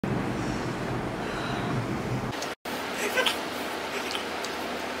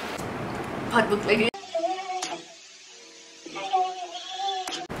बहुत भूख लगी।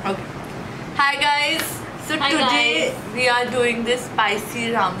 Okay. Hi guys. So today we are doing this spicy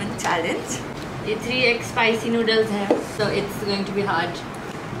ramen challenge. ये 3x spicy noodles है, so it's going to be hard.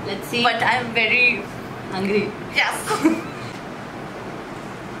 Let's see. But I'm very hungry. Yes.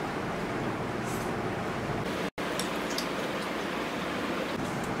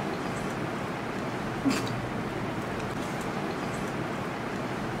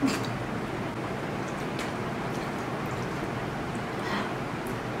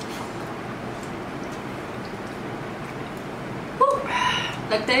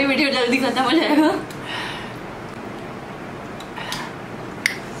 लगता है video जल्दी खत्म हो जाएगा।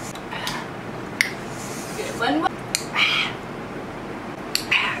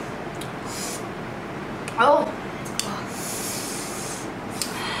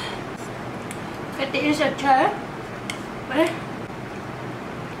 टेस्ट अच्छा है पर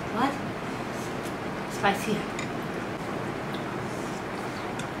बहुत स्पाइसी है।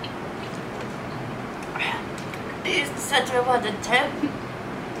 टेस्ट सच में बहुत अच्छा है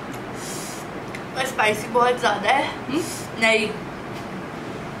पर स्पाइसी बहुत ज़्यादा है। नहीं,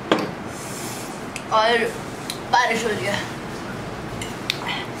 और बारिश हो रही है,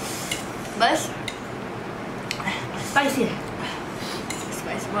 बस स्पाइसी है,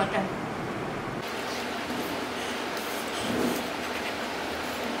 स्पाइसी बहुत है।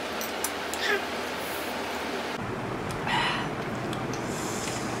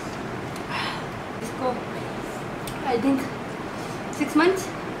 इसको आई थिंक 6 months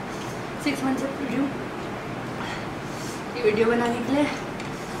से ये वीडियो बनाने के लिए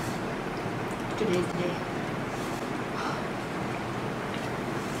today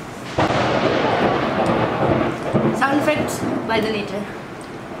sound effects by the nature.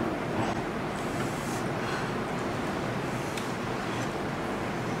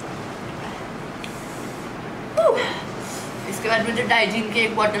 इसके बाद मुझे डाइजीन की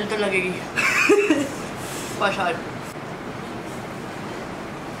एक बॉटल तो लगेगी फॉर श्योर।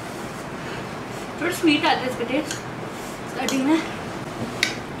 थोड़ा स्वीट आता है इसका टेस्ट स्टार्टिंग में।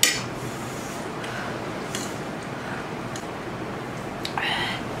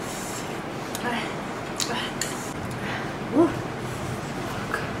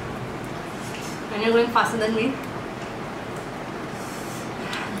 And you're going faster than me.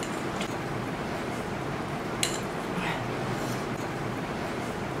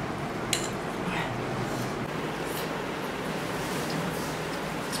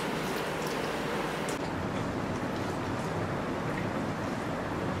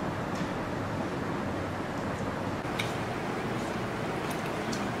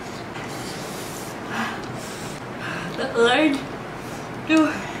 The urge to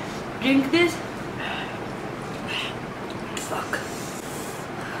drink this. Fuck.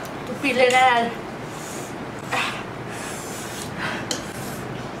 तो पी लेना यार।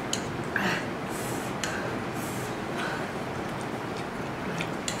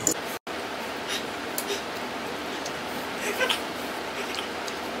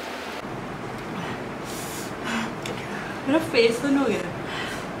 मेरा फेस बन हो गया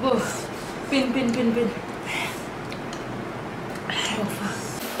वो पिन।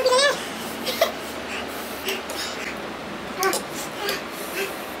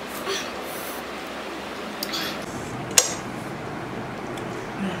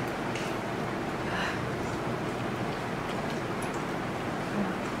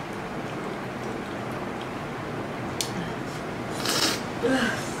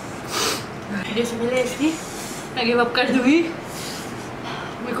 वीडियो से पहले इसलिए मैं गिव अप कर दूँगी,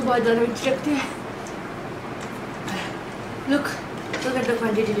 मेरे को बहुत ज़्यादा मिर्ची लगती है। Look at the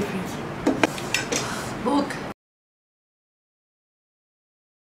quantity difference. Book.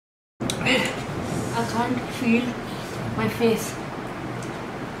 I can't feel my face.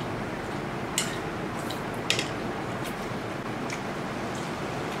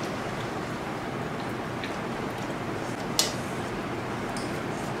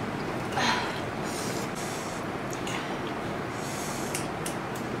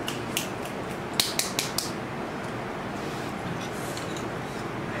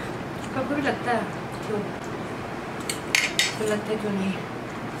 कभी लगता है क्यों, तो लगता है क्यों नहीं।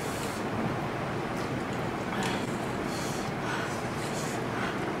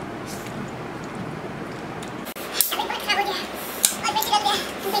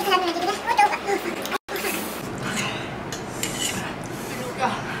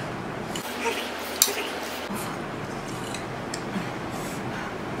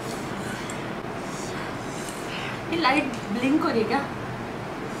 ये लाइट ब्लिंक हो रही है क्या?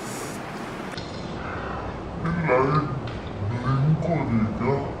 लाइट ब्लिंक हो रही है क्या?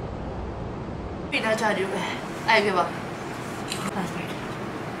 पीना चाह रही हूँ मैं। I give up.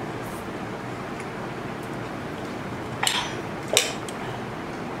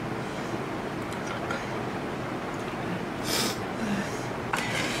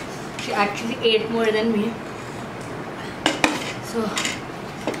 She actually ate more than me. So,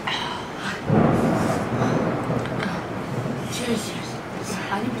 cheers.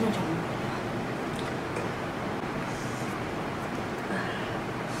 पानी पीना चाहूँगी।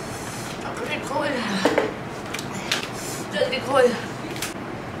 जल्दी खोल।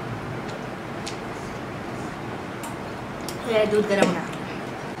 ये दूध गर्म ना।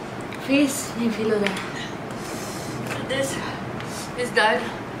 फेस नहीं फील हो रहा है। This is done.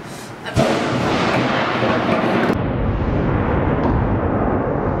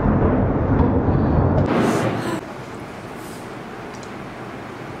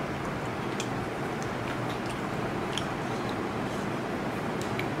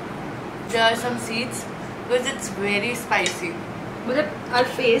 There are some seeds because it's very spicy. But our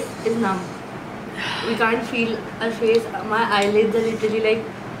face is numb. We can't feel our face. My eyelids are literally like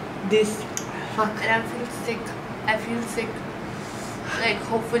this. Fuck. And I feel sick. I feel sick. Like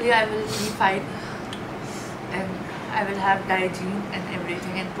hopefully I will be fine. And I will have Digene and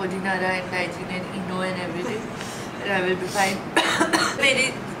everything and Podinara and Digene and Eno and everything. And I will be fine. मेरी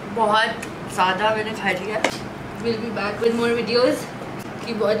बहुत ज़्यादा मैंने खा लिया. We'll be back with more videos.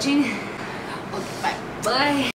 Keep watching. Okay, bye. Bye.